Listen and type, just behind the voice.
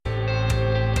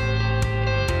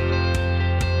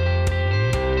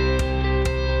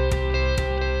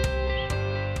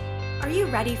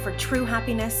ready for true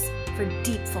happiness, for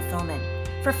deep fulfillment,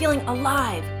 for feeling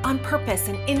alive, on purpose,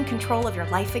 and in control of your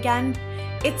life again?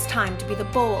 It's time to be the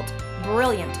bold,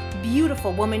 brilliant,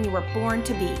 beautiful woman you were born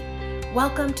to be.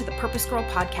 Welcome to the Purpose Girl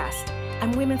Podcast.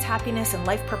 I'm women's happiness and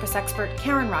life purpose expert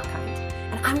Karen Rockkind,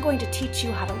 and I'm going to teach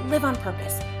you how to live on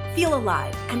purpose, feel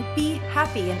alive, and be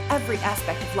happy in every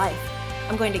aspect of life.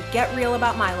 I'm going to get real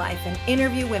about my life and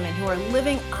interview women who are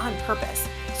living on purpose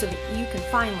so that you can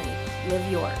finally live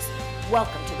yours.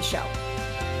 Welcome to the show.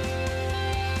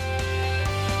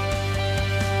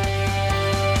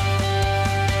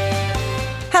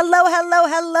 Hello, hello,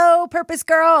 hello, Purpose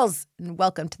Girls, and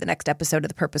welcome to the next episode of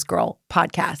the Purpose Girl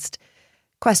Podcast.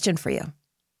 Question for you.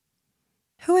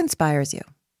 Who inspires you?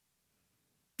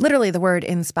 Literally, the word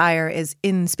inspire is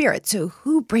in spirit. So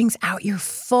who brings out your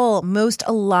full, most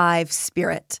alive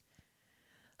spirit?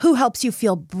 Who helps you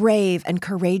feel brave and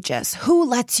courageous? Who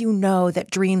lets you know that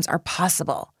dreams are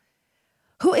possible?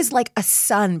 Who is like a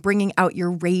sun bringing out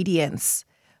your radiance?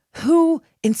 Who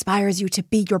inspires you to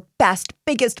be your best,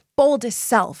 biggest, boldest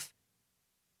self?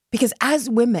 Because as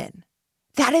women,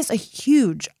 that is a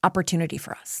huge opportunity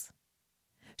for us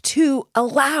to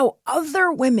allow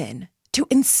other women to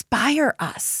inspire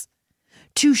us,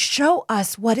 to show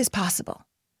us what is possible.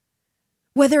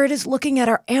 Whether it is looking at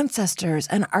our ancestors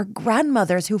and our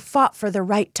grandmothers who fought for the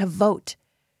right to vote,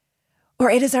 or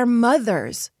it is our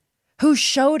mothers who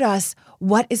showed us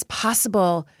what is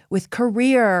possible with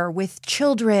career, with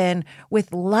children,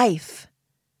 with life,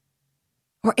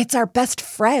 or it's our best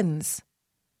friends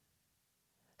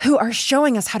who are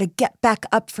showing us how to get back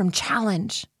up from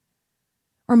challenge,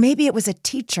 or maybe it was a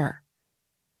teacher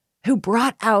who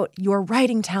brought out your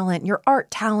writing talent, your art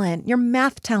talent, your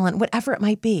math talent, whatever it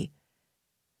might be.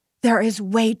 There is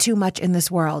way too much in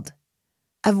this world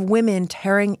of women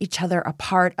tearing each other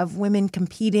apart, of women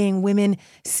competing, women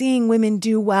seeing women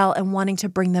do well and wanting to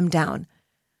bring them down.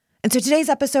 And so today's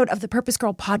episode of the Purpose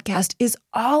Girl Podcast is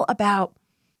all about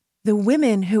the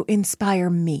women who inspire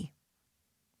me.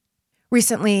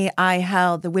 Recently, I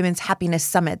held the Women's Happiness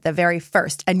Summit, the very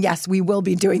first. And yes, we will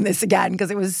be doing this again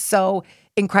because it was so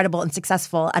incredible and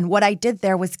successful. And what I did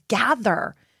there was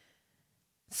gather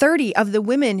 30 of the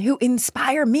women who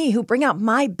inspire me, who bring out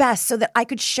my best so that I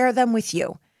could share them with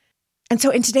you. And so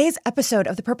in today's episode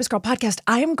of the Purpose Girl Podcast,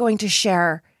 I am going to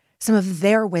share some of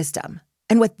their wisdom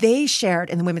and what they shared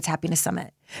in the Women's Happiness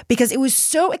Summit, because it was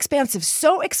so expansive,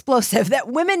 so explosive that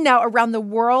women now around the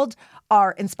world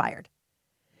are inspired.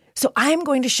 So I'm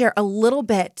going to share a little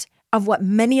bit of what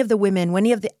many of the women,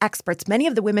 many of the experts, many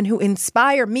of the women who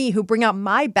inspire me, who bring out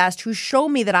my best, who show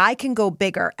me that I can go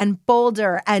bigger and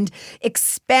bolder and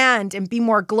expand and be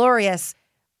more glorious.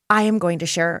 I am going to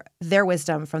share their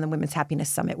wisdom from the Women's Happiness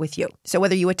Summit with you. So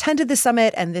whether you attended the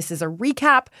summit and this is a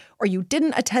recap, or you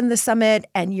didn't attend the summit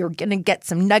and you're going to get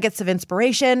some nuggets of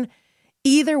inspiration,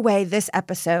 either way, this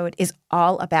episode is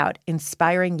all about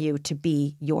inspiring you to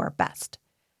be your best.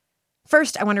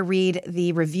 First, I want to read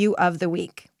the review of the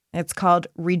week. It's called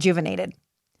Rejuvenated.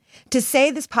 To say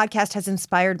this podcast has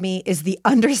inspired me is the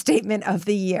understatement of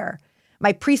the year.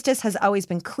 My priestess has always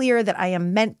been clear that I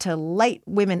am meant to light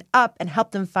women up and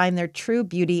help them find their true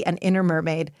beauty and inner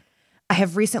mermaid. I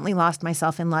have recently lost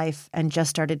myself in life and just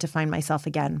started to find myself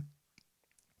again.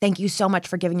 Thank you so much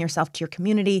for giving yourself to your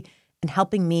community and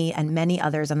helping me and many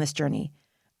others on this journey.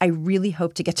 I really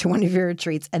hope to get to one of your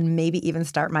retreats and maybe even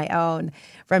start my own.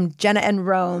 From Jenna and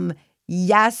Rome,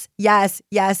 yes, yes,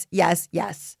 yes, yes,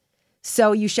 yes.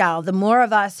 So you shall. The more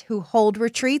of us who hold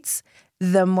retreats,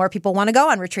 the more people want to go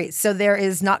on retreats. So there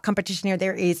is not competition here,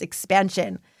 there is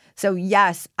expansion. So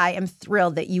yes, I am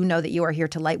thrilled that you know that you are here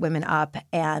to light women up,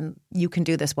 and you can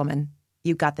do this, woman.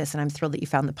 You got this, and I'm thrilled that you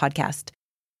found the podcast.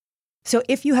 So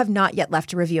if you have not yet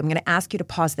left a review, I'm going to ask you to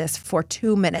pause this for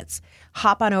 2 minutes.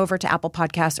 Hop on over to Apple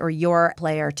Podcasts or your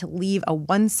player to leave a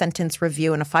 1-sentence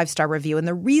review and a 5-star review. And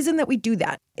the reason that we do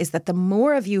that is that the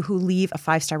more of you who leave a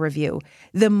 5-star review,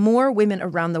 the more women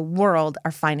around the world are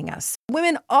finding us.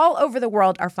 Women all over the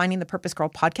world are finding the Purpose Girl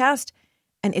Podcast,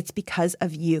 and it's because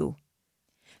of you.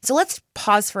 So let's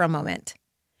pause for a moment.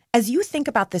 As you think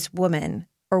about this woman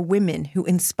or women who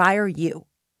inspire you,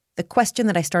 the question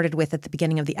that I started with at the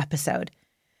beginning of the episode,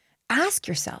 ask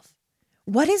yourself,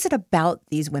 what is it about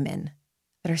these women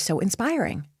that are so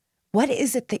inspiring? What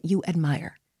is it that you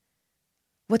admire?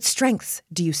 What strengths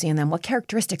do you see in them? What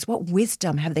characteristics, what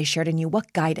wisdom have they shared in you?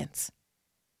 What guidance?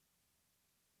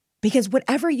 Because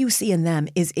whatever you see in them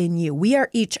is in you. We are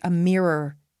each a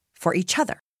mirror for each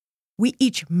other. We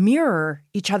each mirror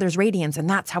each other's radiance, and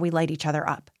that's how we light each other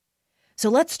up. So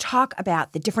let's talk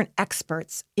about the different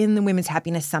experts in the Women's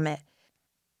Happiness Summit.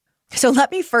 So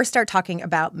let me first start talking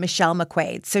about Michelle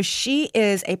McQuaid. So she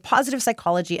is a positive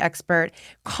psychology expert,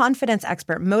 confidence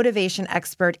expert, motivation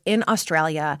expert in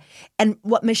Australia. And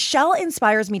what Michelle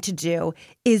inspires me to do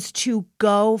is to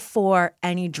go for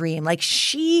any dream. Like,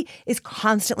 she is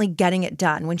constantly getting it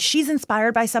done. When she's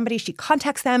inspired by somebody, she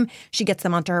contacts them, she gets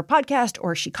them onto her podcast,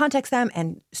 or she contacts them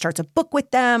and starts a book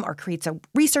with them or creates a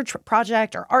research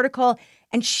project or article.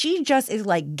 And she just is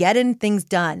like getting things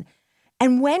done.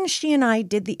 And when she and I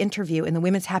did the interview in the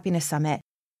Women's Happiness Summit,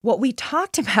 what we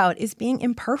talked about is being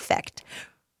imperfect.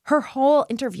 Her whole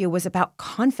interview was about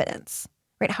confidence,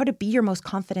 right? How to be your most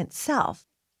confident self.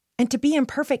 And to be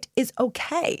imperfect is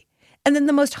okay. And then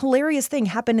the most hilarious thing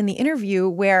happened in the interview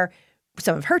where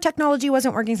some of her technology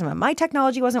wasn't working, some of my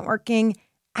technology wasn't working,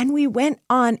 and we went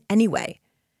on anyway.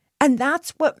 And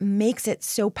that's what makes it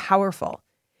so powerful.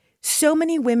 So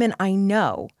many women I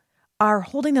know are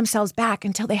holding themselves back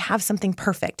until they have something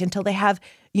perfect, until they have,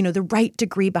 the right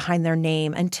degree behind their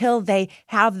name, until they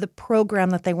have the program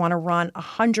that they want to run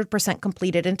 100%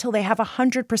 completed, until they have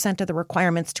 100% of the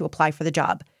requirements to apply for the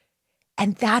job.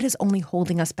 And that is only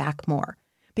holding us back more,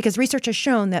 because research has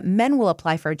shown that men will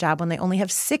apply for a job when they only have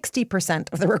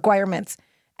 60% of the requirements,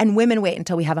 and women wait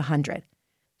until we have 100.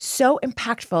 So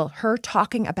impactful, her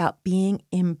talking about being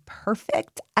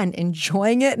imperfect and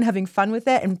enjoying it and having fun with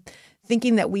it and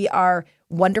thinking that we are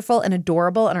wonderful and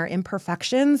adorable in our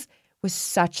imperfections was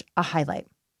such a highlight.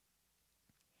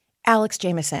 Alex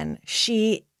Jamieson,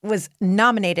 she was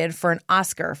nominated for an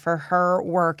Oscar for her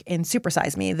work in Super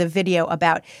Size Me, the video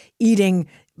about eating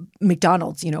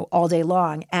McDonald's, all day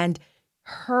long. And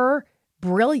her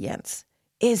brilliance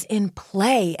is in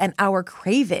play and our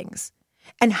cravings,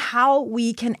 and how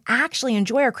we can actually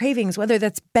enjoy our cravings, whether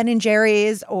that's Ben &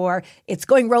 Jerry's or it's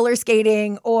going roller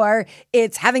skating or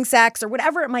it's having sex or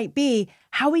whatever it might be,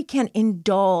 how we can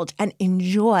indulge and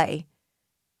enjoy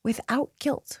without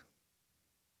guilt,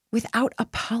 without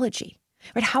apology,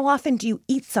 right? How often do you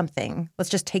eat something? Let's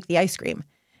just take the ice cream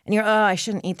and you're, I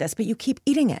shouldn't eat this, but you keep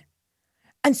eating it.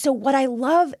 And so what I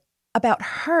love about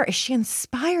her is she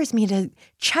inspires me to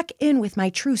check in with my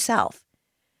true self.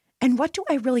 And what do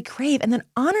I really crave? And then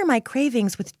honor my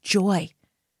cravings with joy.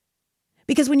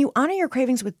 Because when you honor your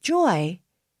cravings with joy,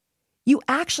 you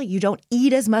don't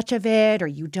eat as much of it or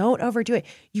you don't overdo it.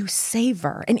 You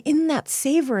savor. And in that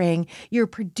savoring, you're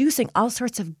producing all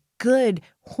sorts of good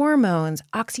hormones,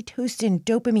 oxytocin,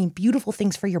 dopamine, beautiful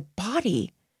things for your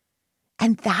body.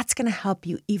 And that's going to help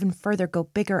you even further go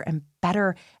bigger and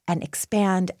better and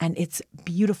expand. And it's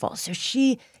beautiful. So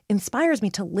she inspires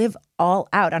me to live all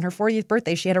out. On her 40th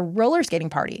birthday, she had a roller skating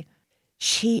party.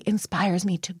 She inspires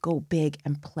me to go big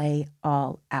and play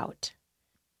all out.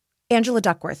 Angela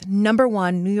Duckworth,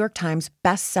 #1 New York Times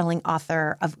bestselling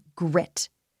author of Grit.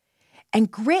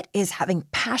 And grit is having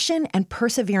passion and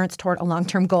perseverance toward a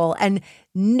long-term goal. And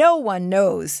no one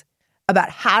knows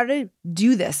about how to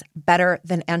do this better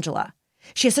than Angela.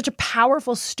 She has such a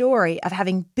powerful story of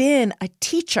having been a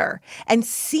teacher and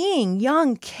seeing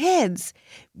young kids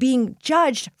being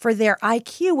judged for their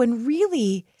IQ when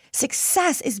really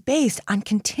success is based on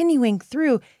continuing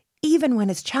through even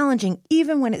when it's challenging,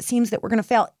 even when it seems that we're going to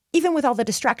fail, even with all the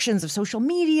distractions of social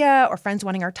media or friends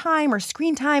wanting our time or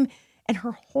screen time. And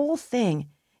her whole thing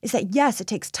is that, yes, it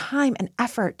takes time and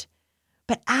effort,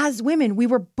 but as women, we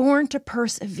were born to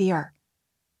persevere.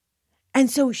 And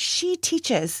so she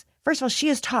teaches. First of all, she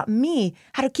has taught me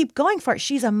how to keep going for it.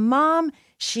 She's a mom.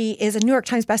 She is a New York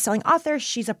Times bestselling author.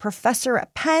 She's a professor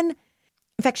at Penn.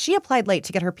 In fact, she applied late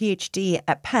to get her PhD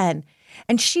at Penn.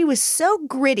 And she was so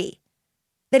gritty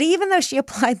that even though she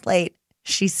applied late,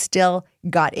 she still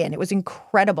got in. It was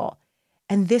incredible.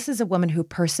 And this is a woman who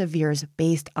perseveres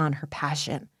based on her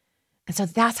passion. And so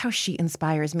that's how she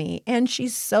inspires me. And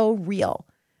she's so real.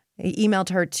 I emailed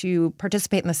her to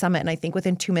participate in the summit. And I think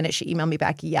within 2 minutes, she emailed me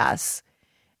back, yes.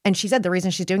 And she said the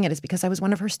reason she's doing it is because I was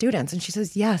one of her students. And she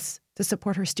says, yes, to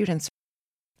support her students.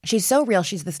 She's so real.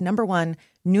 She's this #1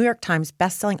 New York Times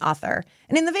bestselling author.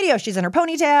 And in the video, she's in her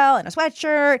ponytail and a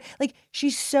sweatshirt. Like,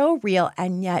 she's so real.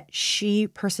 And yet she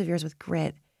perseveres with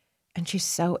grit. And she's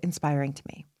so inspiring to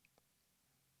me.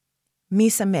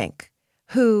 Misa Mink,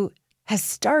 who has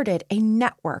started a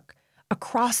network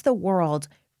across the world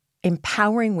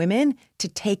empowering women to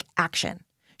take action.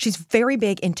 She's very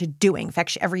big into doing. In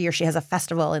fact, every year she has a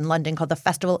festival in London called the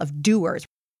Festival of Doers.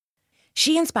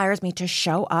 She inspires me to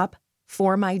show up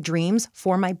for my dreams,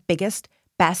 for my biggest,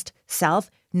 best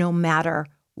self, no matter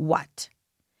what.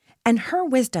 And her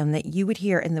wisdom that you would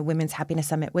hear in the Women's Happiness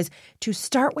Summit was to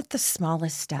start with the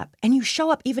smallest step. And you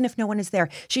show up even if no one is there.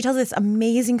 She tells this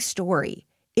amazing story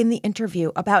in the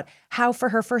interview about how for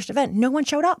her first event, no one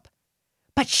showed up.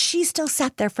 But she still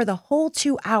sat there for the whole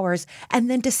 2 hours and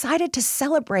then decided to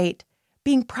celebrate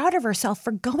being proud of herself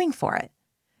for going for it.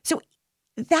 So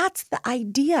that's the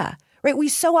idea, right? We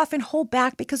so often hold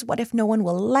back because what if no one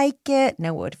will like it?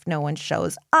 What if no one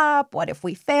shows up? What if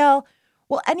we fail?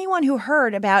 Well, anyone who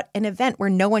heard about an event where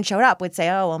no one showed up would say,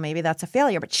 oh, well, maybe that's a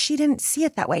failure. But she didn't see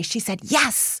it that way. She said,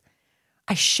 yes,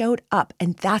 I showed up,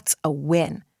 and that's a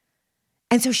win.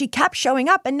 And so she kept showing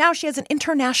up, and now she has an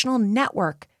international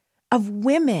network of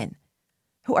women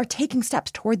who are taking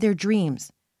steps toward their dreams.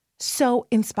 So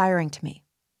inspiring to me.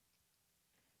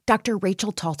 Dr.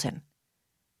 Rachel Talton.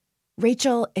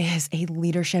 Rachel is a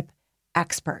leadership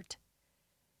expert,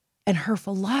 and her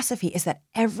philosophy is that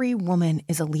every woman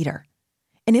is a leader.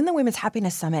 And in the Women's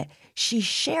Happiness Summit, she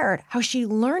shared how she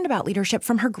learned about leadership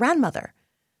from her grandmother,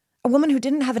 a woman who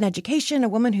didn't have an education, a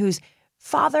woman whose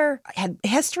father had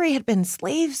been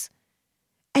slaves.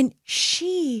 And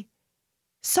she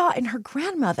saw in her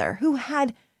grandmother, who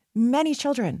had many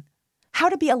children, how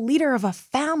to be a leader of a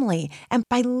family, and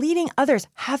by leading others,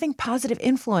 having positive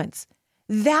influence.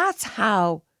 That's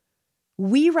how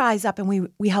we rise up and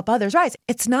we help others rise.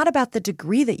 It's not about the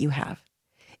degree that you have.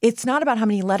 It's not about how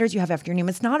many letters you have after your name.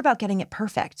 It's not about getting it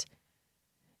perfect.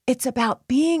 It's about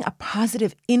being a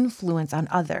positive influence on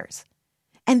others.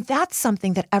 And that's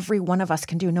something that every one of us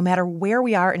can do, no matter where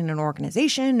we are in an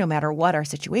organization, no matter what our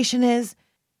situation is.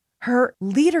 Her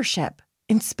leadership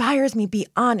inspires me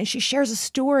beyond. And she shares a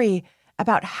story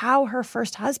about how her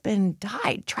first husband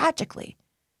died tragically.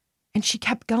 And she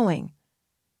kept going.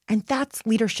 And that's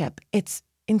leadership. It's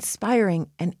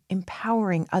inspiring and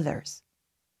empowering others.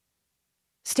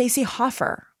 Stacey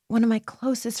Hoffer, one of my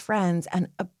closest friends and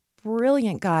a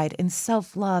brilliant guide in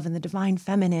self-love and the divine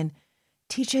feminine,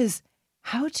 teaches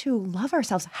how to love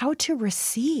ourselves, how to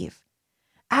receive.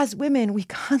 As women, we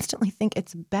constantly think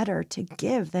it's better to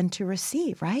give than to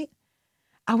receive, right?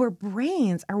 Our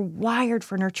brains are wired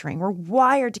for nurturing. We're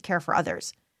wired to care for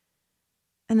others.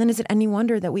 And then is it any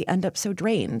wonder that we end up so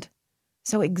drained,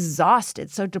 so exhausted,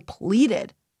 so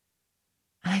depleted?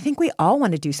 And I think we all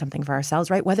want to do something for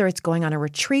ourselves, right? Whether it's going on a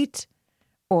retreat,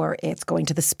 or it's going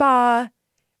to the spa,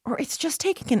 or it's just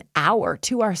taking an hour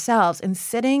to ourselves and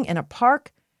sitting in a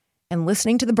park and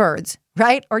listening to the birds,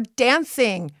 right? Or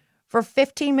dancing for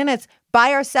 15 minutes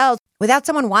by ourselves without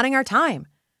someone wanting our time.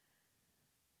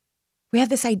 We have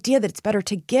this idea that it's better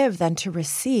to give than to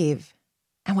receive.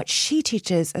 And what she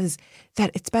teaches is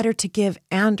that it's better to give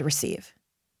and receive.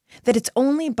 That it's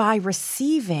only by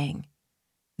receiving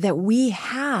that we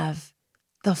have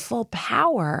the full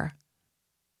power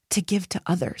to give to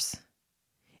others.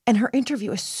 And her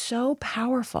interview is so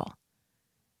powerful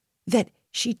that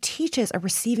she teaches a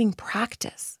receiving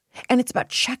practice. And it's about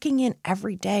checking in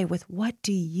every day with, what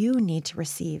do you need to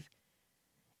receive?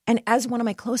 And as one of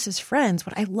my closest friends,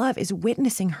 what I love is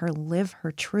witnessing her live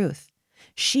her truth.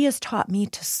 She has taught me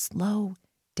to slow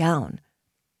down.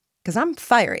 Because I'm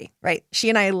fiery, right? She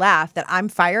and I laugh that I'm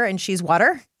fire and she's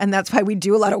water. And that's why we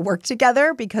do a lot of work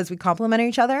together, because we complement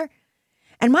each other.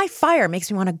 And my fire makes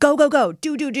me want to go, go, go,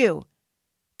 do.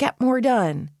 Get more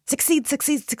done. Succeed,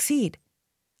 succeed, succeed.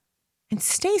 And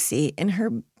Stacey, in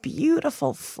her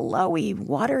beautiful, flowy,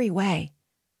 watery way,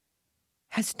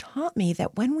 has taught me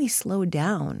that when we slow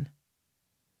down,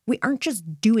 we aren't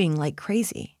just doing like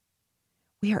crazy.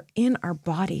 We are in our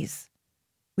bodies.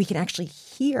 We can actually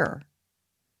hear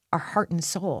our heart and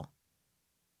soul.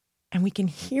 And we can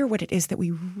hear what it is that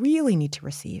we really need to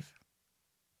receive.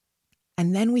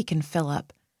 And then we can fill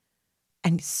up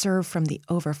and serve from the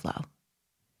overflow.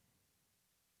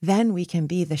 Then we can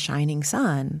be the shining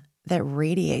sun that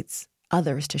radiates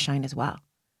others to shine as well.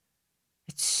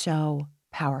 It's so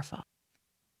powerful.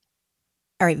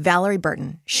 All right, Valerie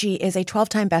Burton. She is a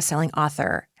 12-time best-selling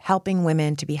author, helping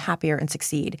women to be happier and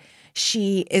succeed.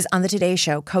 She is on the Today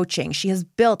Show coaching. She has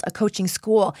built a coaching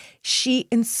school. She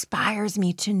inspires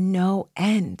me to no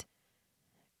end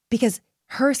because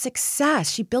her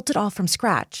success, she built it all from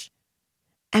scratch.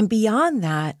 And beyond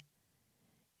that,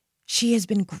 she has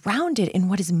been grounded in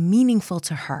what is meaningful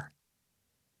to her.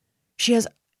 She has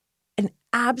an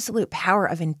absolute power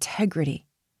of integrity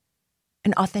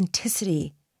and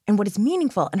authenticity and what is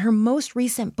meaningful. And her most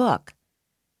recent book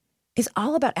is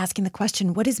all about asking the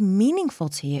question, what is meaningful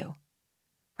to you?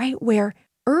 Right? Where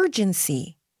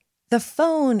urgency, the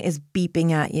phone is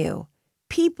beeping at you.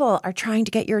 People are trying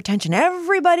to get your attention.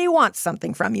 Everybody wants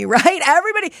something from you, right?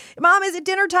 Everybody, Mom, is it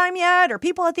dinner time yet? Or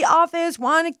people at the office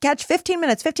want to catch 15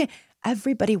 minutes, 15.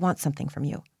 Everybody wants something from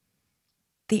you.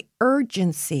 The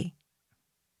urgency,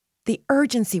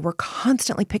 we're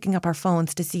constantly picking up our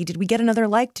phones to see, did we get another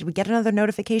like? Did we get another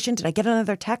notification? Did I get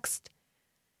another text?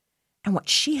 And what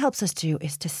she helps us do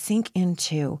is to sink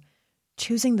into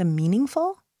choosing the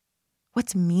meaningful,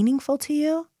 what's meaningful to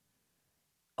you,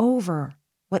 over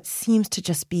what seems to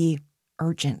just be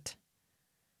urgent.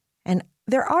 And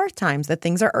there are times that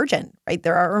things are urgent, right?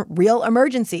 There are real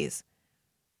emergencies.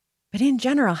 But in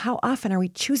general, how often are we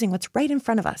choosing what's right in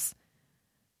front of us?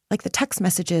 Like the text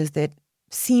messages that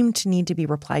seem to need to be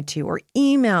replied to, or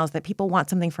emails that people want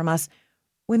something from us,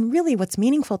 when really what's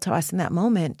meaningful to us in that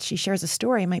moment, she shares a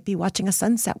story, might be watching a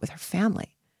sunset with her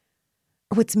family.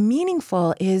 Or what's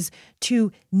meaningful is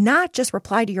to not just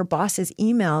reply to your boss's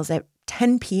emails at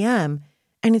 10 p.m.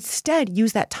 and instead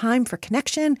use that time for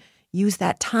connection, use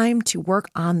that time to work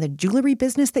on the jewelry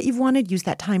business that you've wanted, use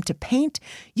that time to paint,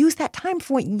 use that time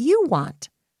for what you want,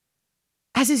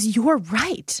 as is your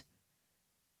right.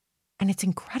 And it's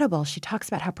incredible. She talks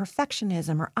about how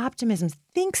perfectionism or optimism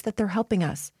thinks that they're helping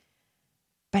us,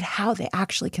 but how they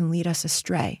actually can lead us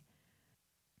astray.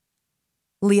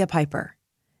 Leah Piper.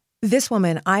 This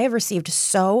woman, I have received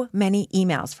so many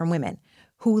emails from women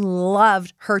who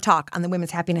loved her talk on the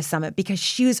Women's Happiness Summit because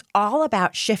she was all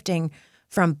about shifting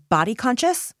from body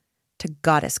conscious to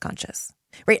goddess conscious,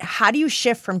 right? How do you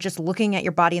shift from just looking at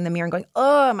your body in the mirror and going,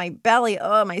 oh, my belly,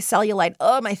 oh, my cellulite,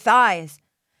 oh, my thighs,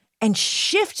 and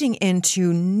shifting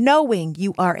into knowing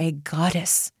you are a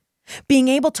goddess, being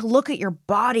able to look at your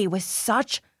body with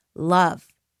such love,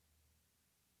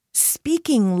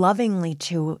 speaking lovingly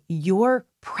to your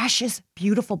precious,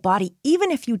 beautiful body,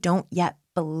 even if you don't yet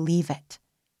believe it.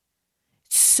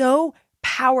 So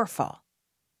powerful.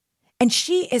 And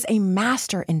she is a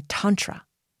master in Tantra.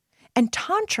 And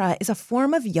Tantra is a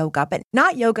form of yoga, but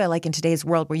not yoga like in today's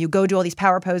world where you go do all these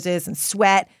power poses and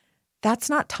sweat. That's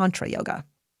not Tantra yoga.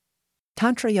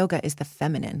 Tantra yoga is the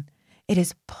feminine. It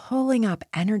is pulling up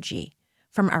energy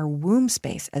from our womb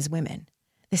space as women,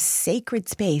 the sacred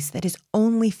space that is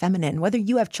only feminine. Whether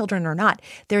you have children or not,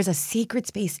 there's a sacred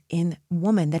space in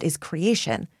woman that is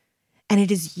creation. And it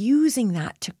is using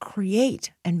that to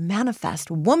create and manifest,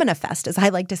 womanifest, as I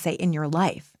like to say, in your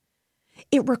life.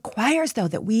 It requires, though,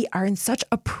 that we are in such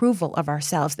approval of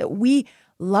ourselves, that we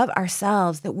love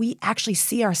ourselves, that we actually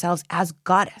see ourselves as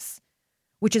goddess,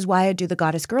 which is why I do the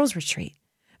Goddess Girls Retreat.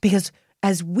 Because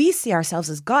as we see ourselves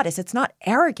as goddess, it's not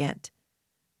arrogant.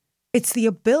 It's the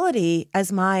ability,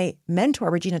 as my mentor,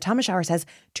 Regina Thomashauer, says,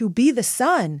 to be the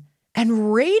sun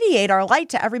and radiate our light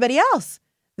to everybody else.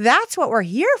 That's what we're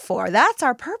here for. That's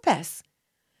our purpose.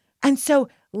 And so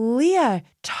Leah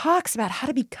talks about how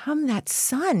to become that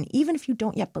sun, even if you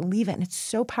don't yet believe it. And it's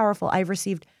so powerful. I've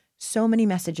received so many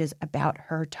messages about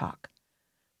her talk.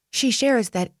 She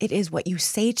shares that it is what you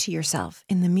say to yourself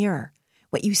in the mirror,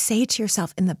 what you say to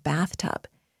yourself in the bathtub,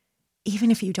 even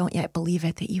if you don't yet believe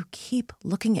it, that you keep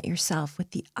looking at yourself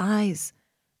with the eyes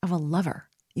of a lover.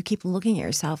 You keep looking at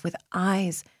yourself with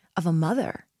eyes of a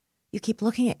mother. You keep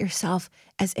looking at yourself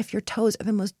as if your toes are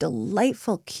the most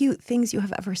delightful, cute things you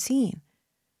have ever seen.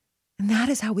 And that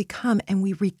is how we come and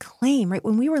we reclaim, right?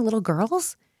 When we were little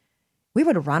girls, we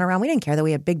would run around. We didn't care that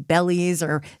we had big bellies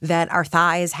or that our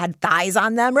thighs had thighs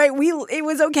on them, right? It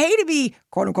was okay to be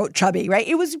quote unquote chubby, right?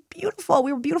 It was beautiful.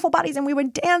 We were beautiful bodies and we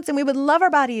would dance and we would love our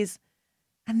bodies.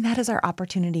 And that is our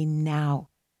opportunity now.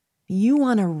 You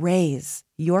want to raise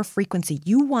your frequency.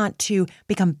 You want to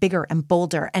become bigger and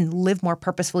bolder and live more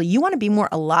purposefully. You want to be more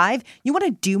alive. You want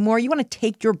to do more. You want to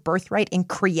take your birthright in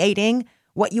creating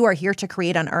what you are here to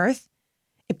create on earth.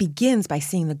 It begins by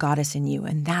seeing the goddess in you.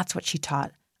 And that's what she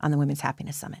taught on the Women's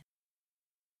Happiness Summit.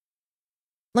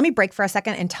 Let me break for a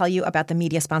second and tell you about the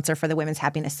media sponsor for the Women's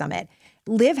Happiness Summit.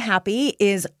 Live Happy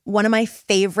is one of my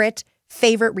favorite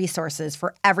resources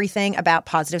for everything about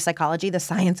positive psychology, the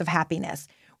science of happiness.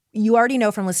 You already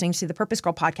know from listening to the Purpose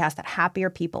Girl podcast that happier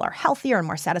people are healthier and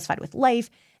more satisfied with life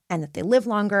and that they live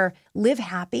longer. Live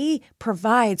Happy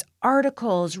provides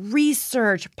articles,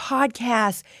 research,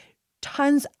 podcasts,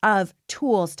 tons of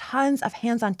tools, tons of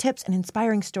hands-on tips and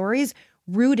inspiring stories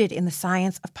rooted in the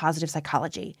science of positive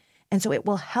psychology. And so it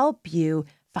will help you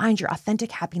find your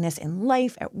authentic happiness in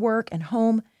life, at work, and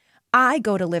home. I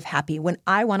go to Live Happy when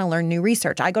I want to learn new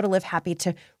research. I go to Live Happy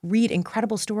to read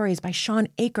incredible stories by Shawn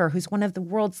Achor, who's one of the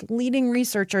world's leading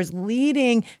researchers,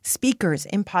 leading speakers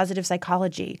in positive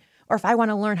psychology. Or if I want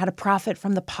to learn how to profit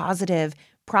from the positive,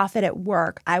 profit at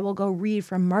work, I will go read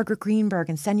from Margaret Greenberg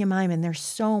and Senya Myman. There's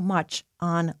so much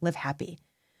on Live Happy.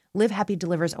 Live Happy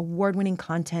delivers award-winning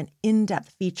content, in-depth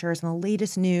features, and the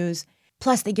latest news.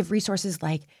 Plus, they give resources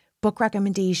like book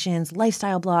recommendations,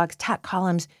 lifestyle blogs, tech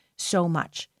columns, so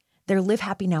much. Their Live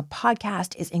Happy Now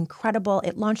podcast is incredible.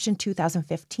 It launched in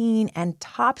 2015 and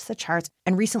tops the charts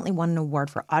and recently won an award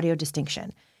for audio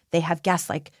distinction. They have guests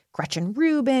like Gretchen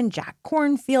Rubin, Jack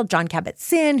Kornfield, John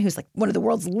Kabat-Zinn, who's like one of the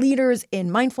world's leaders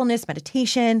in mindfulness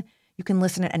meditation. You can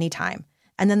listen at any time.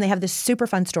 And then they have this super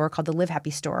fun store called the Live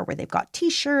Happy Store where they've got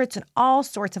t-shirts and all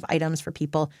sorts of items for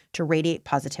people to radiate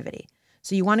positivity.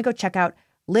 So you want to go check out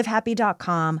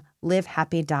livehappy.com,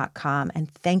 livehappy.com.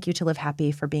 And thank you to Live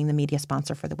Happy for being the media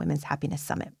sponsor for the Women's Happiness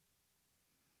Summit.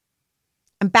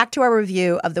 And back to our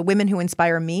review of the women who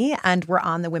inspire me, and we're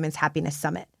on the Women's Happiness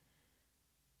Summit.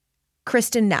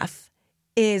 Kristin Neff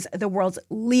is the world's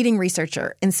leading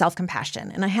researcher in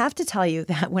self-compassion. And I have to tell you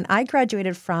that when I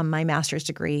graduated from my master's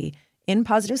degree in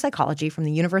positive psychology from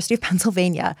the University of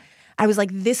Pennsylvania, I was like,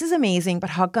 this is amazing,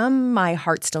 but how come my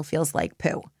heart still feels like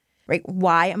poo, right?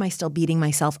 Why am I still beating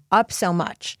myself up so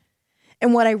much?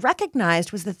 And what I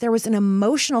recognized was that there was an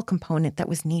emotional component that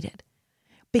was needed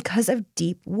because of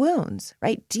deep wounds,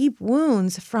 right? Deep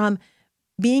wounds from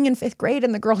being in 5th grade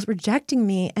and the girls rejecting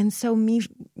me. And so me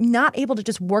not able to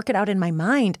just work it out in my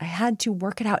mind, I had to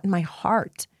work it out in my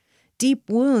heart. Deep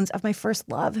wounds of my first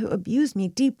love who abused me,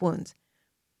 deep wounds.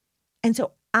 And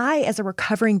so I, as a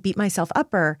recovering beat myself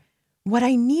upper, what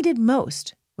I needed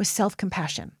most was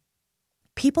self-compassion.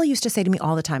 People used to say to me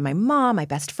all the time, my mom, my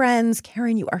best friends,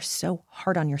 Karen, you are so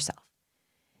hard on yourself.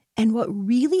 And what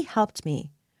really helped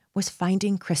me was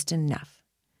finding Kristin Neff.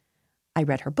 I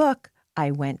read her book.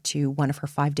 I went to one of her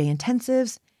 5-day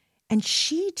intensives, and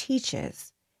she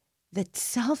teaches that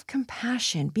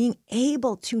self-compassion, being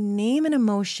able to name an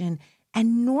emotion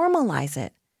and normalize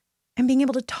it, and being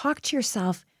able to talk to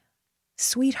yourself,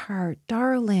 sweetheart,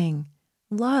 darling,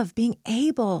 love, being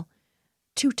able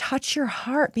to touch your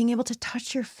heart, being able to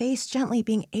touch your face gently,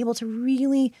 being able to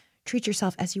really treat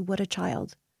yourself as you would a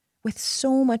child with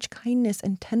so much kindness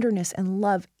and tenderness and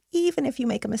love, even if you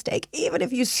make a mistake, even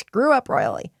if you screw up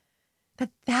royally,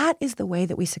 that is the way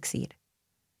that we succeed.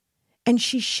 And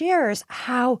she shares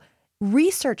how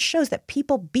research shows that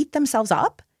people beat themselves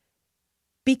up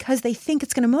because they think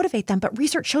it's going to motivate them, but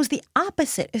research shows the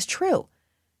opposite is true.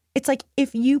 It's like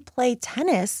if you play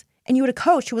tennis and you had a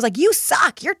coach who was like, you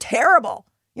suck, you're terrible,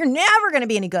 you're never going to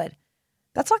be any good.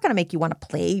 That's not going to make you want to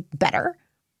play better.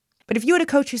 But if you had a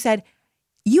coach who said,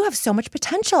 you have so much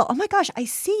potential. Oh my gosh, I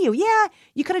see you. Yeah,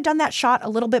 you could have done that shot a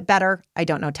little bit better. I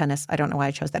don't know tennis. I don't know why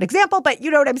I chose that example, but you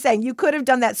know what I'm saying. You could have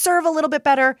done that serve a little bit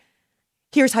better.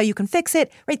 Here's how you can fix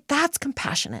it, right? That's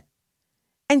compassionate.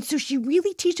 And so she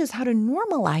really teaches how to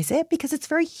normalize it because it's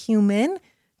very human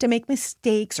to make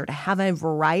mistakes or to have a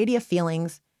variety of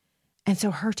feelings. And so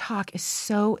her talk is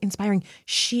so inspiring.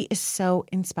 She is so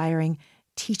inspiring,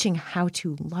 teaching how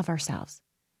to love ourselves,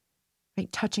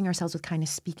 right? Touching ourselves with kindness,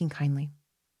 speaking kindly.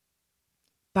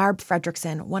 Barb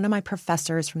Fredrickson, one of my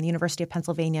professors from the University of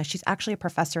Pennsylvania. She's actually a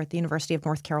professor at the University of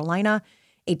North Carolina,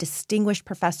 a distinguished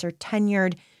professor,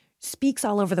 tenured, speaks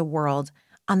all over the world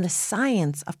on the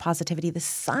science of positivity, the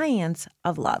science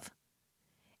of love.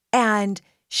 And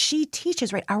she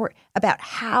teaches, right, about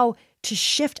how to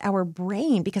shift our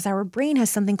brain because our brain has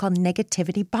something called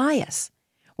negativity bias,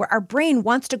 where our brain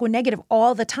wants to go negative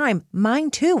all the time.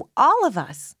 Mine too, all of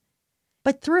us.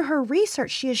 But through her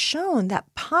research, she has shown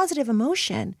that positive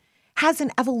emotion has an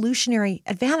evolutionary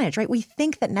advantage, right? We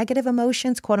think that negative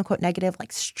emotions, quote unquote negative,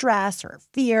 like stress or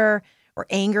fear or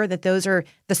anger, that those are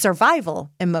the survival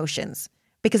emotions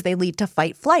because they lead to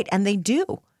fight, flight, and they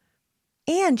do.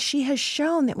 And she has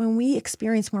shown that when we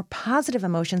experience more positive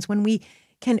emotions, when we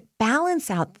can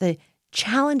balance out the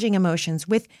challenging emotions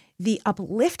with the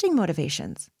uplifting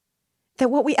motivations, that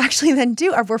what we actually then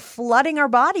do are we're flooding our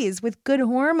bodies with good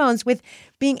hormones, with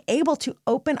being able to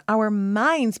open our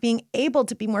minds, being able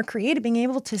to be more creative, being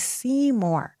able to see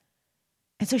more.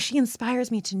 And so she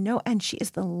inspires me to know, and she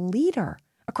is the leader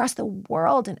across the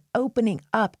world in opening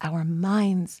up our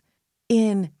minds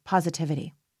in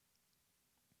positivity.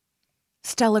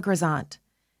 Stella Grizant,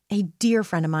 a dear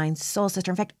friend of mine, soul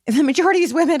sister. In fact, the majority of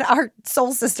these women are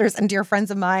soul sisters and dear friends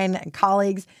of mine and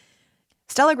colleagues.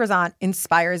 Stella Grizant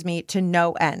inspires me to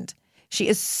no end. She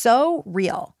is so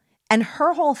real. And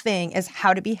her whole thing is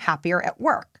how to be happier at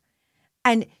work.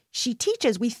 And she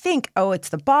teaches, we think, oh, it's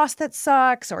the boss that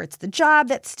sucks or it's the job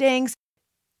that stinks.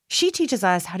 She teaches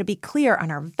us how to be clear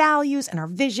on our values and our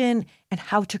vision and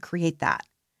how to create that.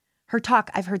 Her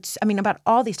talk, about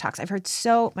all these talks, I've heard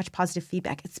so much positive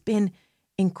feedback. It's been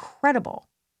incredible.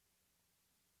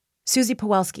 Susie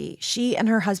Pawelski, she and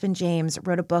her husband James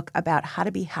wrote a book about how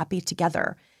to be happy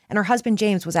together. And her husband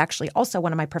James was actually also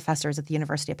one of my professors at the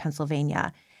University of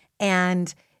Pennsylvania.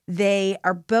 And they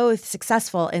are both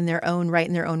successful in their own right,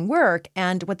 in their own work.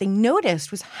 And what they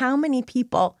noticed was how many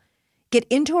people get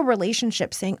into a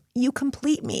relationship saying, you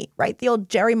complete me, right? The old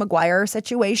Jerry Maguire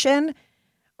situation,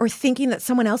 or thinking that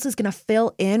someone else is going to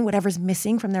fill in whatever's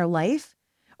missing from their life,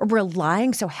 or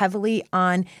relying so heavily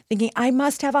on thinking, I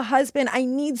must have a husband, I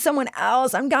need someone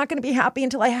else, I'm not going to be happy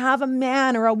until I have a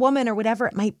man or a woman or whatever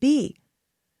it might be.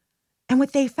 And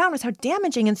what they found was how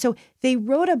damaging. And so they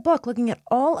wrote a book looking at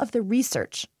all of the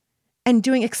research and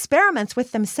doing experiments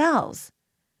with themselves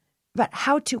about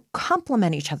how to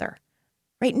complement each other,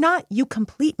 right? Not you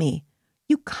complete me,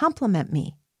 you complement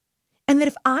me. And that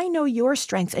if I know your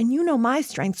strengths and you know my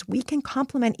strengths, we can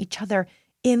complement each other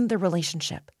in the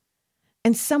relationship.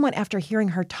 And someone, after hearing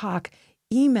her talk,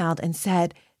 emailed and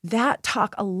said, that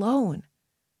talk alone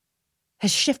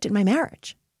has shifted my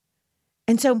marriage.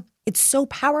 And so it's so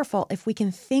powerful if we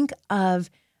can think of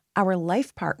our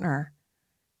life partner,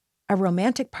 a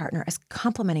romantic partner, as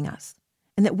complementing us,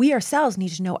 and that we ourselves need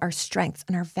to know our strengths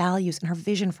and our values and our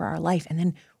vision for our life, and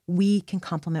then we can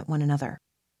complement one another.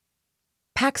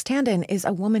 Pax Tandon is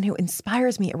a woman who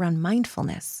inspires me around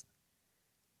mindfulness,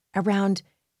 around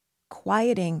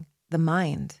quieting the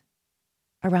mind,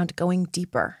 around going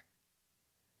deeper.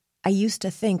 I used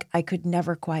to think I could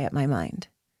never quiet my mind.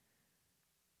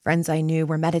 Friends I knew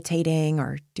were meditating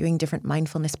or doing different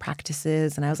mindfulness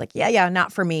practices, and I was like, yeah,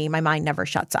 not for me. My mind never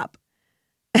shuts up.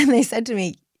 And they said to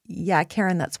me, yeah,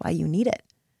 Karen, that's why you need it.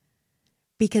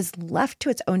 Because left to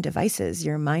its own devices,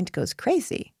 your mind goes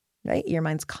crazy, right? Your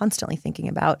mind's constantly thinking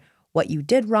about what you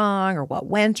did wrong or what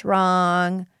went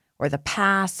wrong or the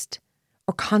past,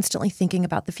 or constantly thinking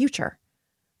about the future.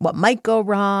 What might go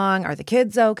wrong? Are the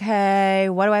kids okay?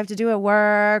 What do I have to do at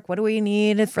work? What do we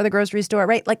need for the grocery store,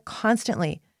 right? Like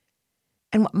constantly.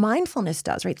 And what mindfulness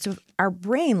does, right? So our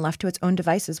brain left to its own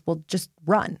devices will just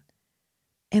run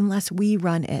unless we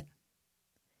run it.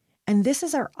 And this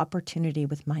is our opportunity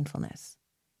with mindfulness.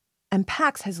 And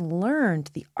Pax has learned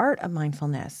the art of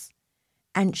mindfulness,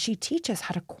 and she teaches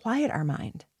how to quiet our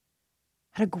mind,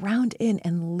 how to ground in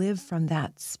and live from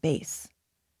that space.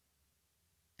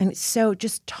 And so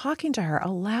just talking to her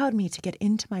allowed me to get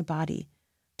into my body,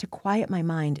 to quiet my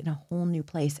mind in a whole new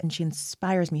place. And she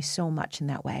inspires me so much in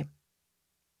that way.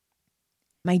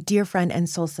 My dear friend and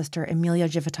soul sister, Emilia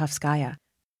Zhivotovskaya.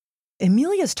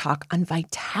 Emilia's talk on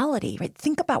vitality, right?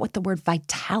 Think about what the word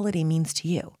vitality means to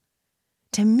you.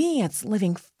 To me, it's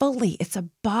living fully. It's a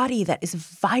body that is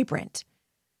vibrant.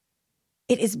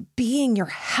 It is being your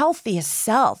healthiest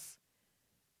self.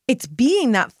 It's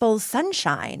being that full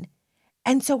sunshine.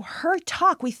 And so her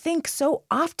talk, we think so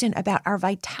often about our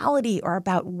vitality or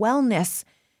about wellness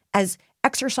as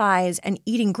exercise and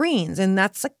eating greens, and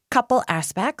that's a couple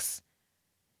aspects.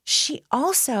 She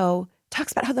also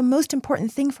talks about how the most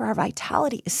important thing for our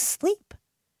vitality is sleep.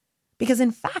 Because in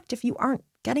fact, if you aren't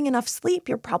getting enough sleep,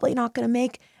 you're probably not going to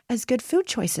make as good food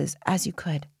choices as you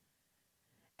could.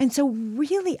 And so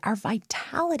really our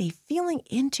vitality, feeling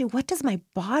into what does my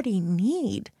body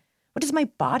need? What does my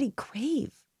body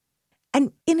crave?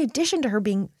 And in addition to her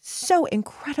being so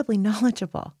incredibly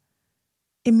knowledgeable,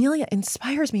 Emilia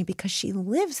inspires me because she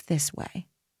lives this way.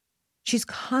 She's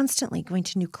constantly going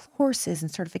to new courses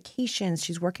and certifications.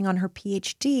 She's working on her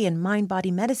PhD in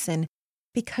mind-body medicine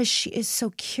because she is so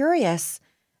curious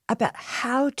about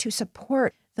how to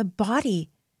support the body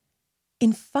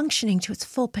in functioning to its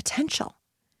full potential.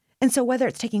 And so whether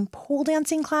it's taking pole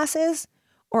dancing classes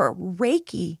or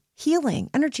Reiki healing,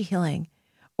 energy healing,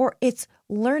 or it's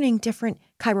learning different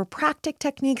chiropractic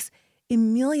techniques,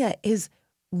 Emilia is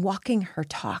walking her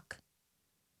talk.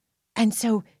 And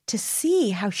so to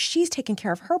see how she's taking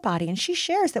care of her body, and she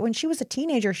shares that when she was a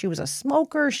teenager, she was a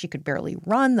smoker. She could barely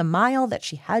run the mile that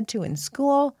she had to in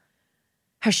school.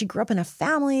 How she grew up in a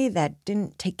family that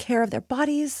didn't take care of their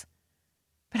bodies,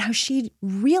 but how she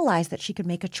realized that she could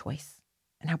make a choice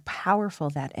and how powerful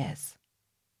that is.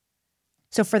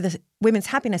 So for the Women's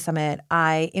Happiness Summit,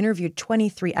 I interviewed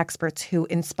 23 experts who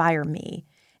inspire me.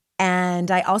 And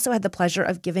I also had the pleasure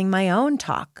of giving my own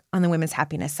talk on the Women's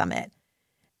Happiness Summit.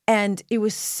 And it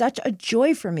was such a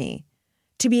joy for me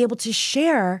to be able to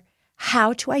share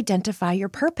how to identify your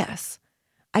purpose.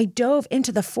 I dove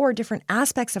into the 4 different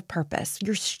aspects of purpose,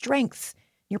 your strengths,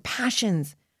 your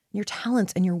passions, your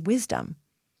talents, and your wisdom,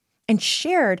 and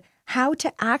shared how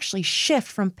to actually shift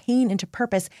from pain into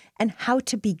purpose and how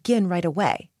to begin right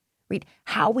away, right?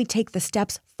 How we take the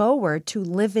steps forward to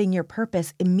living your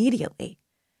purpose immediately.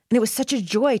 And it was such a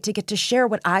joy to get to share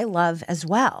what I love as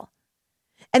well.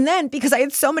 And then because I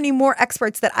had so many more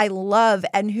experts that I love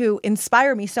and who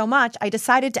inspire me so much, I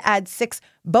decided to add 6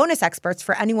 bonus experts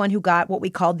for anyone who got what we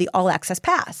called the All Access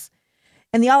Pass.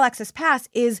 And the All Access Pass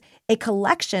is a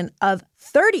collection of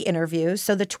 30 interviews,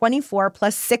 so the 24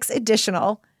 plus 6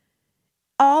 additional,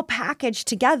 all packaged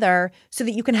together so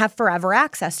that you can have forever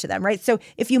access to them, right? So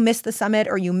if you missed the summit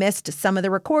or you missed some of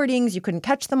the recordings, you couldn't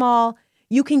catch them all,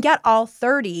 you can get all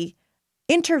 30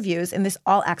 interviews in this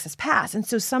all access pass. And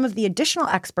so some of the additional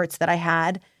experts that I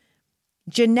had,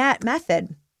 Jeanette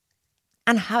Method,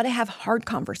 on how to have hard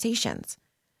conversations,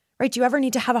 right? Do you ever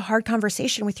need to have a hard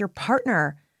conversation with your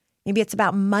partner? Maybe it's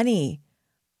about money,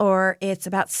 or it's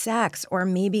about sex, or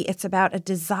maybe it's about a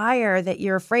desire that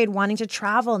you're afraid wanting to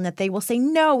travel and that they will say,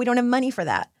 no, we don't have money for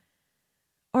that.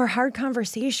 Or a hard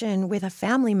conversation with a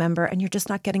family member and you're just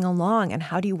not getting along, and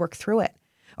how do you work through it?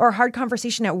 Or a hard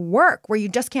conversation at work where you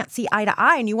just can't see eye to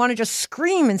eye and you want to just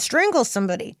scream and strangle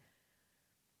somebody.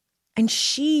 And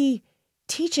she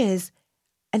teaches,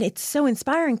 and it's so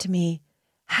inspiring to me,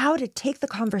 how to take the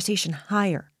conversation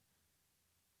higher,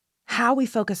 how we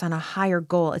focus on a higher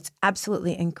goal. It's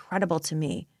absolutely incredible to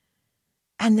me.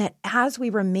 And that as we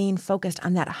remain focused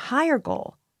on that higher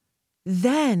goal,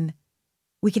 then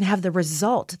we can have the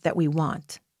result that we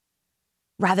want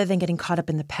rather than getting caught up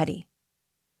in the petty.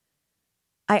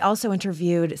 I also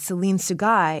interviewed Celine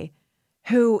Sugai,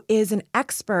 who is an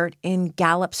expert in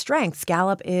Gallup Strengths.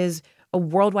 Gallup is a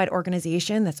worldwide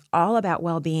organization that's all about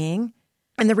well-being.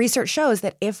 And the research shows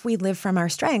that if we live from our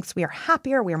strengths, we are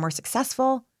happier, we are more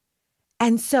successful.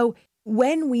 And so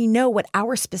when we know what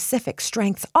our specific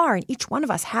strengths are, and each one of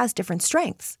us has different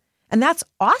strengths, and that's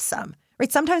awesome,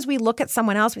 right? Sometimes we look at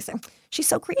someone else, we say, she's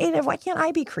so creative, why can't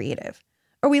I be creative?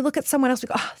 Or we look at someone else, we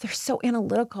go, oh, they're so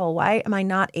analytical. Why am I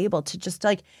not able to just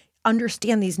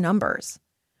understand these numbers?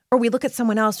 Or we look at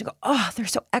someone else, we go, oh, they're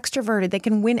so extroverted. They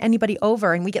can win anybody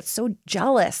over. And we get so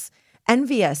jealous,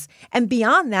 envious. And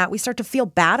beyond that, we start to feel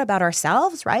bad about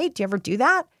ourselves, right? Do you ever do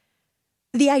that?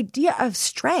 The idea of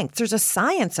strengths, there's a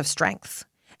science of strengths.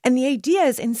 And the idea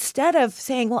is, instead of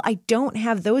saying, well, I don't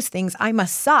have those things, I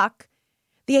must suck.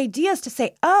 The idea is to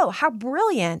say, oh, how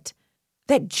brilliant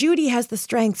that Judy has the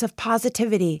strengths of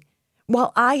positivity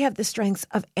while I have the strengths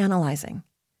of analyzing.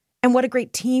 And what a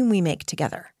great team we make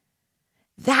together.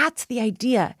 That's the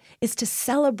idea, is to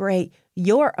celebrate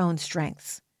your own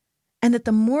strengths. And that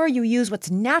the more you use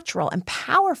what's natural and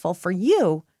powerful for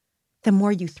you, the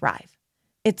more you thrive.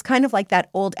 It's kind of like that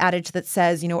old adage that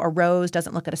says, a rose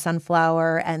doesn't look at a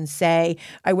sunflower and say,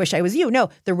 I wish I was you. No,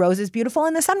 the rose is beautiful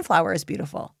and the sunflower is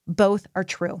beautiful. Both are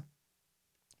true.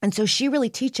 And so she really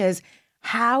teaches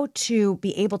how to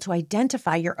be able to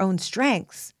identify your own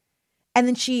strengths. And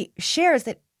then she shares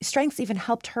that strengths even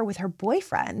helped her with her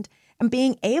boyfriend and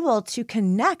being able to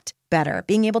connect better,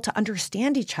 being able to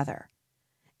understand each other.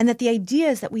 And that the idea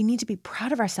is that we need to be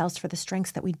proud of ourselves for the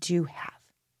strengths that we do have.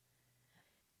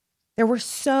 There were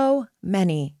so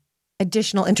many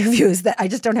additional interviews that I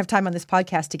just don't have time on this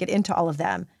podcast to get into all of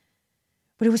them.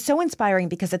 But it was so inspiring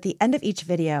because at the end of each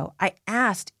video, I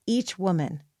asked each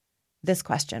woman this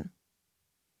question.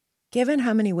 Given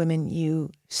how many women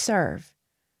you serve,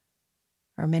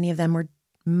 or many of them were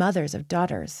mothers of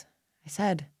daughters, I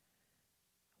said,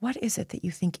 what is it that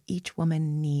you think each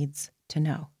woman needs to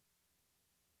know?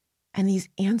 And these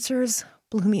answers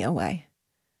blew me away.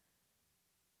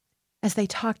 As they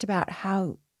talked about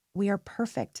how we are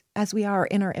perfect as we are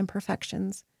in our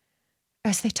imperfections,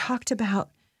 as they talked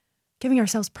about giving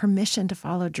ourselves permission to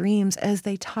follow dreams, as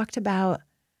they talked about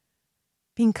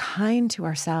being kind to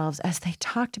ourselves, as they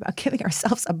talked about giving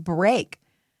ourselves a break.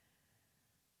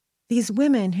 These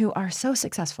women who are so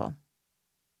successful,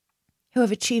 who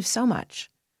have achieved so much,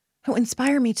 who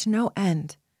inspire me to no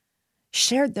end,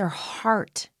 shared their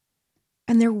heart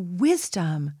and their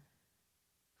wisdom.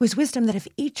 It was wisdom that if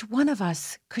each one of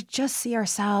us could just see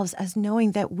ourselves as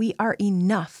knowing that we are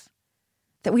enough,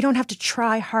 that we don't have to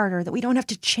try harder, that we don't have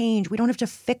to change, we don't have to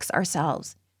fix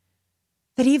ourselves,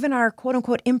 that even our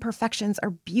quote-unquote imperfections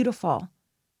are beautiful,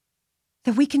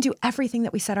 that we can do everything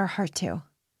that we set our heart to.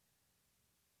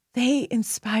 They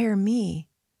inspire me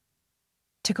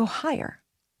to go higher.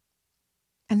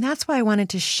 And that's why I wanted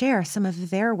to share some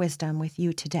of their wisdom with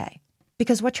you today.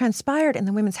 Because what transpired in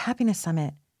the Women's Happiness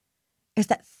Summit is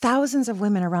that thousands of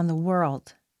women around the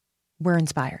world were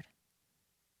inspired.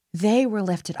 They were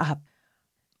lifted up.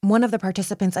 One of the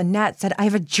participants, Annette, said, I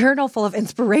have a journal full of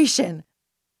inspiration.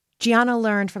 Gianna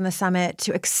learned from the summit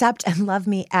to accept and love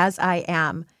me as I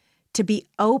am, to be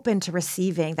open to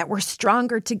receiving, that we're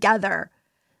stronger together.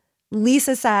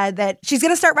 Lisa said that she's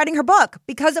going to start writing her book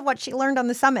because of what she learned on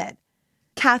the summit.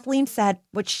 Kathleen said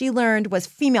what she learned was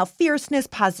female fierceness,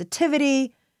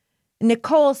 positivity.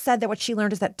 Nicole said that what she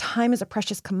learned is that time is a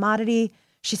precious commodity.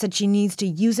 She said she needs to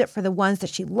use it for the ones that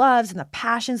she loves and the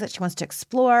passions that she wants to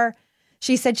explore.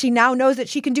 She said she now knows that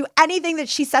she can do anything that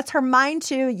she sets her mind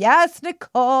to. Yes,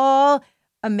 Nicole.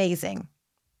 Amazing.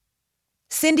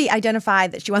 Cindy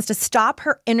identified that she wants to stop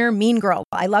her inner mean girl.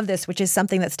 I love this, which is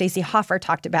something that Stacey Hoffer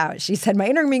talked about. She said, my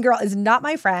inner mean girl is not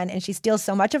my friend, and she steals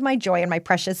so much of my joy and my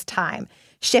precious time,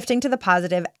 shifting to the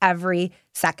positive every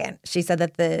second. She said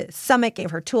that the summit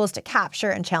gave her tools to capture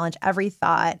and challenge every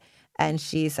thought. And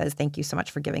she says, thank you so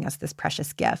much for giving us this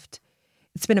precious gift.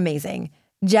 It's been amazing.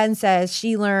 Jen says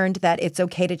she learned that it's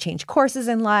okay to change courses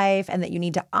in life and that you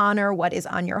need to honor what is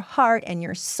on your heart and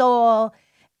your soul.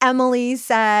 Emily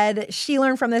said she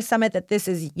learned from this summit that this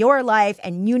is your life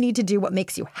and you need to do what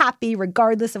makes you happy,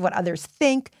 regardless of what others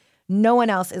think. No one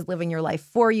else is living your life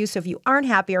for you. So if you aren't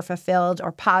happy or fulfilled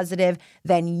or positive,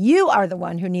 then you are the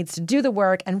one who needs to do the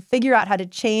work and figure out how to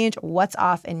change what's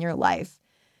off in your life.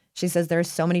 She says there's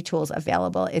so many tools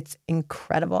available. It's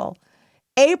incredible.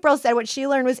 April said what she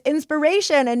learned was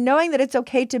inspiration and knowing that it's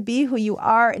okay to be who you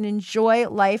are and enjoy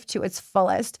life to its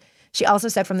fullest. She also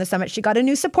said from the summit she got a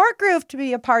new support group to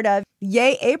be a part of.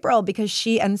 Yay, April, because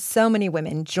she and so many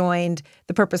women joined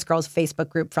the Purpose Girls Facebook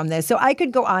group from this. So I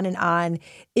could go on and on.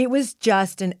 It was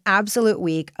just an absolute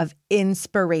week of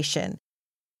inspiration.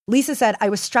 Lisa said, I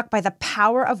was struck by the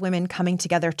power of women coming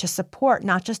together to support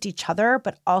not just each other,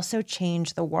 but also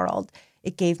change the world.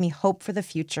 It gave me hope for the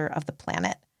future of the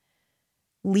planet.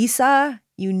 Lisa,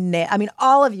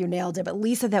 all of you nailed it, but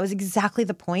Lisa, that was exactly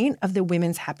the point of the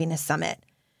Women's Happiness Summit.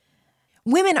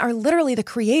 Women are literally the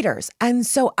creators, and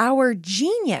so our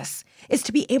genius is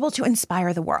to be able to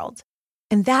inspire the world.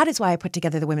 And that is why I put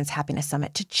together the Women's Happiness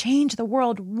Summit, to change the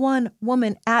world one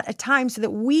woman at a time so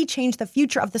that we change the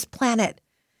future of this planet.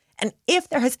 And if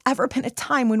there has ever been a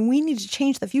time when we need to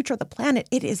change the future of the planet,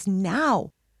 it is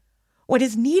now. What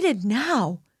is needed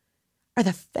now are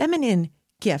the feminine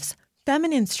gifts,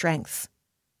 feminine strengths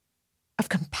of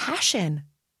compassion,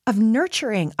 of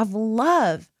nurturing, of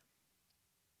love,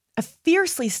 of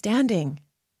fiercely standing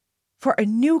for a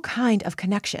new kind of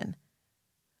connection.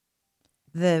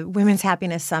 The Women's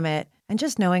Happiness Summit and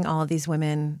just knowing all of these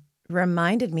women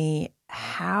reminded me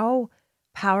how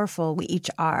powerful we each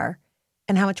are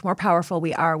and how much more powerful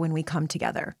we are when we come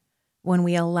together, when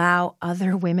we allow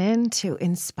other women to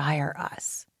inspire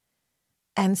us.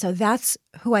 And so that's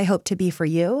who I hope to be for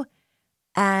you.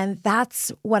 And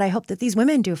that's what I hope that these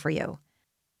women do for you.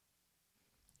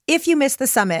 If you missed the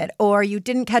summit or you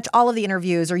didn't catch all of the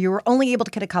interviews or you were only able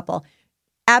to get a couple,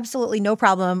 absolutely no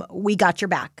problem. We got your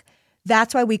back.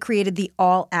 That's why we created the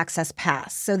All Access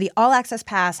Pass. So the All Access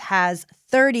Pass has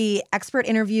 30 expert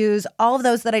interviews, all of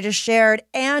those that I just shared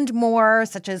and more,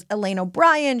 such as Elaine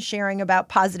O'Brien sharing about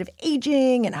positive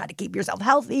aging and how to keep yourself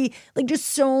healthy, like just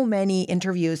so many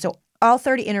interviews. So all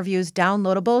 30 interviews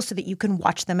downloadable so that you can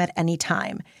watch them at any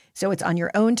time. So it's on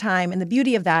your own time. And the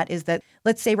beauty of that is that,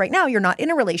 let's say right now you're not in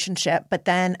a relationship, but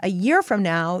then a year from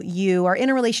now you are in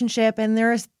a relationship and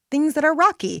there's things that are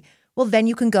rocky. Well, then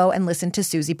you can go and listen to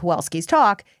Susie Pawelski's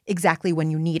talk exactly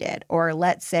when you need it. Or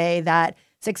let's say that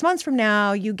 6 months from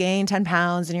now you gain 10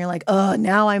 pounds and you're like, oh,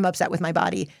 now I'm upset with my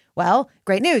body. Well,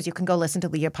 great news. You can go listen to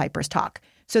Leah Piper's talk.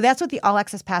 So that's what the All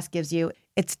Access Pass gives you.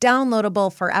 It's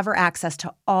downloadable, forever access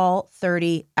to all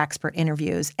 30 expert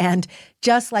interviews. And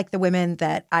just like the women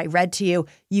that I read to you,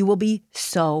 you will be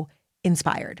so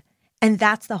inspired. And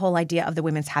that's the whole idea of the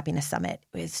Women's Happiness Summit,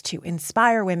 is to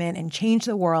inspire women and change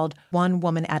the world one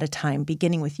woman at a time,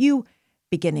 beginning with you,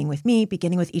 beginning with me,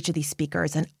 beginning with each of these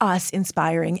speakers, and us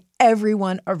inspiring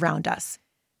everyone around us.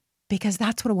 Because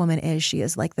that's what a woman is. She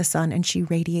is like the sun and she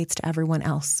radiates to everyone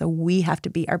else. So we have to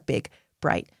be our big,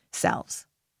 bright selves.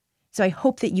 So I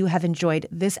hope that you have enjoyed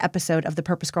this episode of the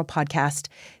Purpose Girl podcast,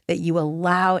 that you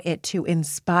allow it to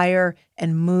inspire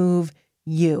and move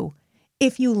you.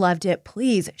 If you loved it,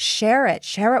 please share it.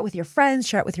 Share it with your friends,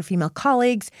 share it with your female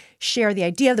colleagues, share the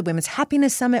idea of the Women's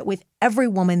Happiness Summit with every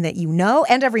woman that you know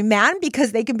and every man,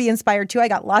 because they can be inspired too. I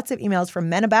got lots of emails from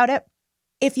men about it.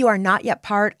 If you are not yet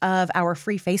part of our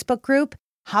free Facebook group,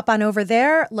 hop on over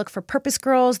there, look for Purpose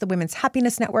Girls, the Women's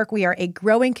Happiness Network. We are a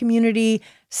growing community,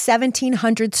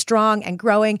 1,700 strong and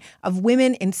growing, of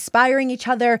women inspiring each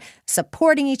other,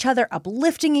 supporting each other,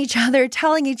 uplifting each other,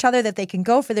 telling each other that they can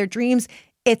go for their dreams.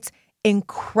 It's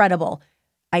incredible.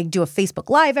 I do a Facebook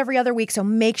Live every other week, so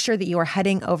make sure that you are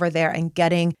heading over there and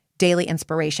getting daily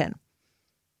inspiration.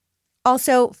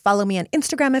 Also, follow me on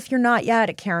Instagram if you're not yet,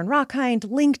 at Karen Rockhind,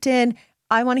 LinkedIn.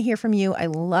 I want to hear from you. I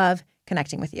love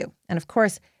connecting with you. And of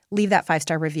course, leave that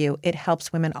 5-star review. It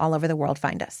helps women all over the world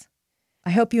find us. I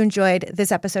hope you enjoyed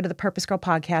this episode of the Purpose Girl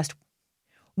podcast.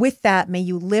 With that, may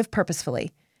you live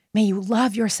purposefully. May you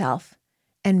love yourself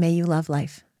and may you love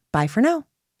life. Bye for now.